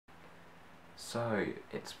So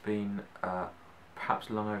it's been perhaps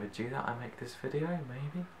long overdue that I make this video,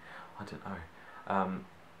 maybe? I don't know.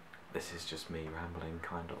 This is just me rambling,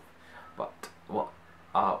 kind of. But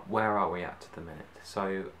where are we at the minute?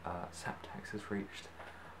 So Septex has reached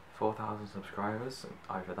 4,000 subscribers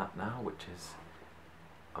over that now, which is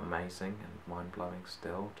amazing and mind-blowing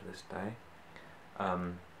still to this day.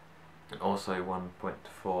 Also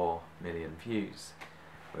 1.4 million views,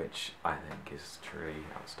 which I think is truly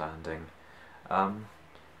outstanding. The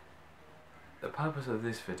purpose of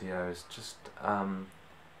this video is just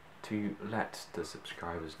to let the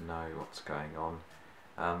subscribers know what's going on,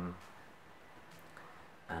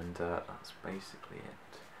 and that's basically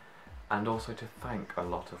it. And also to thank a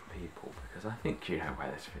lot of people, because I think you know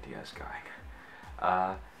where this video is going.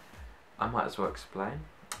 I might as well explain.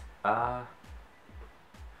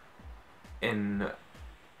 In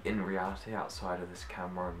reality, outside of this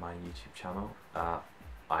camera and my YouTube channel,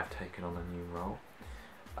 I've taken on a new role,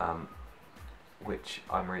 which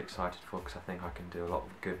I'm really excited for, because I think I can do a lot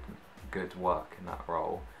of good work in that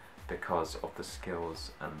role because of the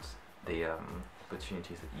skills and the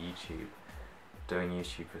opportunities that doing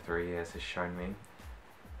YouTube for 3 years has shown me.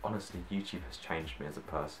 Honestly, YouTube has changed me as a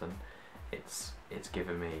person. It's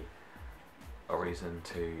given me a reason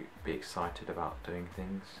to be excited about doing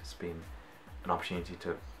things. It's been an opportunity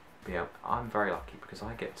to be able, I'm very lucky because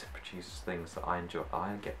I get to produce things that I enjoy.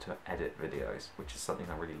 I get to edit videos, which is something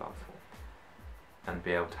I really love, and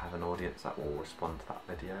be able to have an audience that will respond to that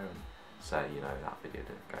video and say, you know, that video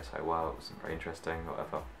didn't go so well, it wasn't very interesting,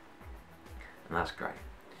 whatever, and that's great.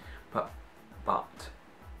 But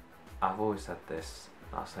I've always said this,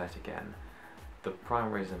 and I'll say it again, the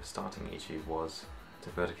prime reason for starting YouTube was to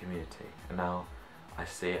build a community, and now I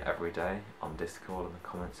see it every day on Discord in the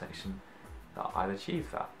comment section that I've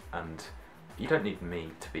achieved that. And you don't need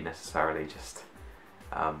me to be necessarily just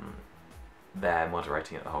there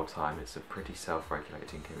moderating it the whole time. It's a pretty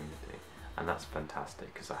self-regulating community, and that's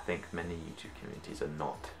fantastic, because I think many YouTube communities are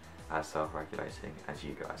not as self-regulating as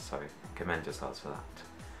you guys, so commend yourselves for that.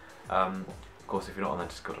 Of course, if you're not on that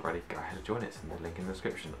Discord already, go ahead and join it. It's in the link in the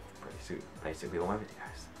description of basically all my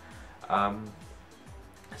videos.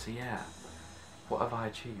 So yeah, what have I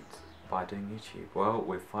achieved by doing YouTube? Well,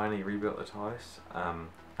 we've finally rebuilt the TARDIS.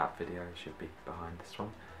 That video should be behind this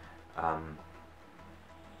one.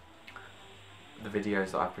 The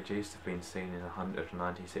videos that I've produced have been seen in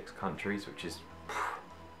 196 countries, which is, oh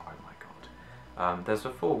my god. There's a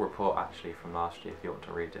full report actually from last year if you want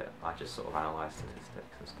to read it. I just sort of analysed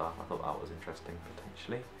statistics and stuff. I thought that was interesting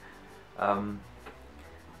potentially.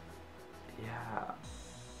 Yeah,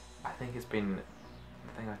 I think it's been, the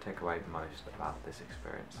thing I take away most about this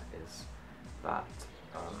experience is that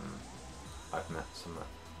I've met some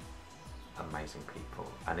amazing people,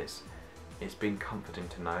 and it's been comforting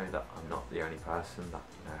to know that I'm not the only person that,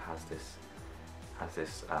 you know, has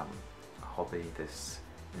this hobby, this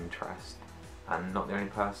interest, and not the only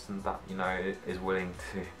person that, you know, is willing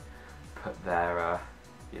to put their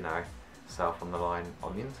you know, self on the line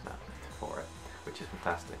on the internet for it, which is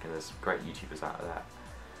fantastic. And there's great YouTubers out there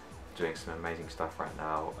doing some amazing stuff right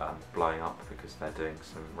now, blowing up because they're doing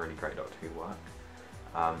some really great Doctor Who work.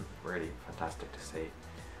 Really fantastic to see.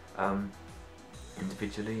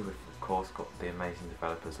 Individually, we've of course got the amazing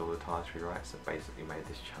developers, all the TARDIS rewrites that basically made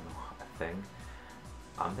this channel a thing.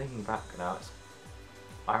 I'm thinking back now,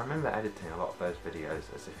 I remember editing a lot of those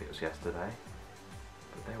videos as if it was yesterday,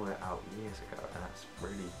 but they were out years ago, and that's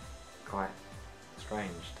really quite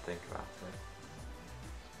strange to think about it.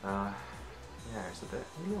 Yeah, it's a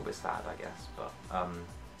little bit sad, I guess, but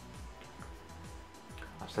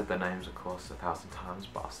I've said their names, of course, 1,000 times,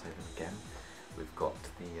 but I'll say them again. We've got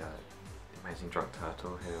the amazing Drunk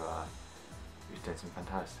Turtle, who's doing some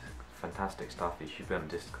fantastic stuff. You should be on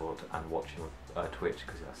Discord and watching with Twitch,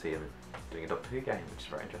 because I see him doing a Doctor Who game, which is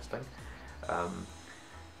very interesting.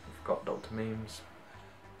 We've got Dr. Memes,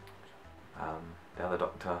 the other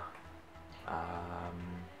Doctor. I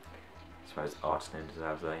suppose Artist name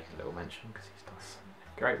deserves a little mention because he's done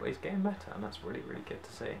great, but he's getting better, and that's really good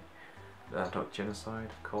to see. Dr. Genocide,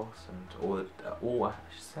 of course, and I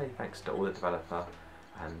should say thanks to all the developer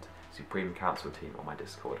and Supreme Council team on my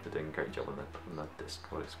Discord for doing a great job on the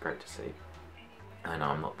Discord. It's great to see. I know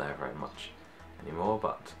I'm not there very much anymore,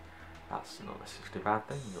 but that's not necessarily a bad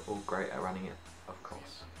thing. You're all great at running it, of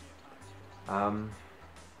course.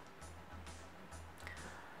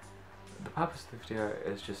 The purpose of the video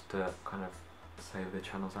is just to kind of say where the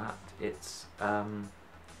channel's at. It's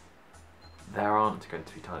there aren't going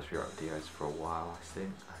to be TARDIS rewrite videos for a while. I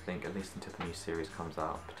think at least until the new series comes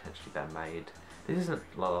out, potentially they're made. This isn't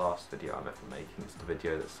the last video I'm ever making. It's the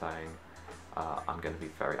video that's saying I'm going to be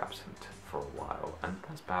very absent for a while, and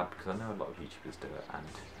that's bad because I know a lot of YouTubers do it, and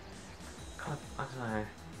kind of, I don't know,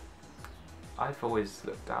 I've always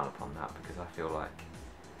looked down upon that because I feel like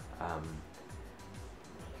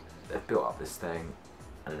they've built up this thing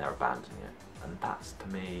and they're abandoning it, and that's, to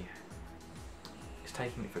me, it's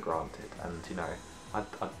taking it for granted. And you know, I'd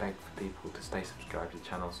beg for people to stay subscribed to the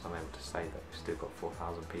channel so I'm able to say that we've still got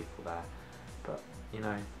 4,000 people there, but you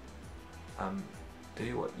know,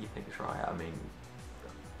 do what you think is right. I mean,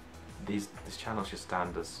 this channel should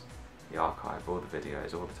stand as the archive, all the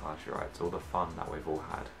videos, all the title rights, all the fun that we've all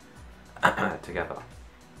had together.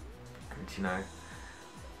 And you know,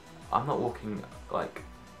 I'm not walking like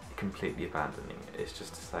completely abandoning it. It's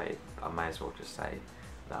just to say, I may as well just say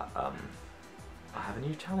that I have a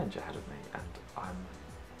new challenge ahead of me, and I'm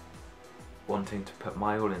wanting to put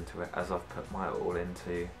my all into it, as I've put my all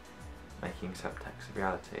into making Septex a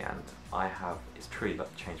reality. And it's truly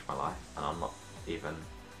like changed my life, and I'm not even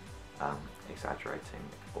exaggerating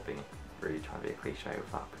or being really trying to be a cliche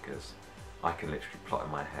with that, because I can literally plot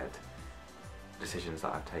in my head decisions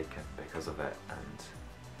that I've taken because of it, and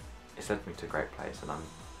it's led me to a great place, and I'm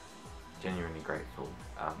genuinely grateful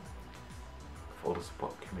for all the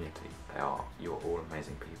support of the community. You're all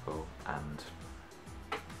amazing people, and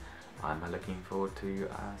I'm looking forward to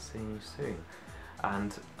seeing you soon.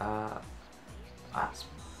 And that's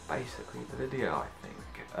basically the video, I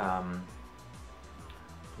think.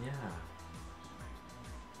 Yeah.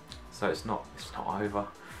 So it's not over.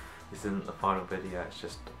 This isn't the final video. It's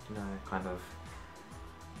just, you know, kind of,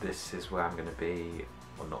 this is where I'm going to be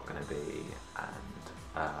or not going to be.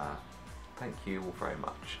 And thank you all very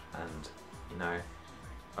much. And you know,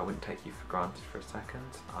 I wouldn't take you for granted for a second.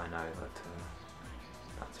 I know that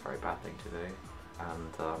that's a very bad thing to do.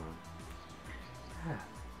 And yeah,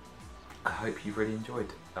 I hope you've really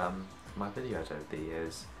enjoyed my videos over the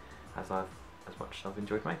years, as much as I've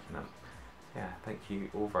enjoyed making them. Yeah, thank you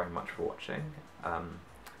all very much for watching.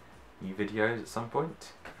 New videos at some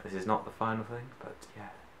point. This is not the final thing, but yeah.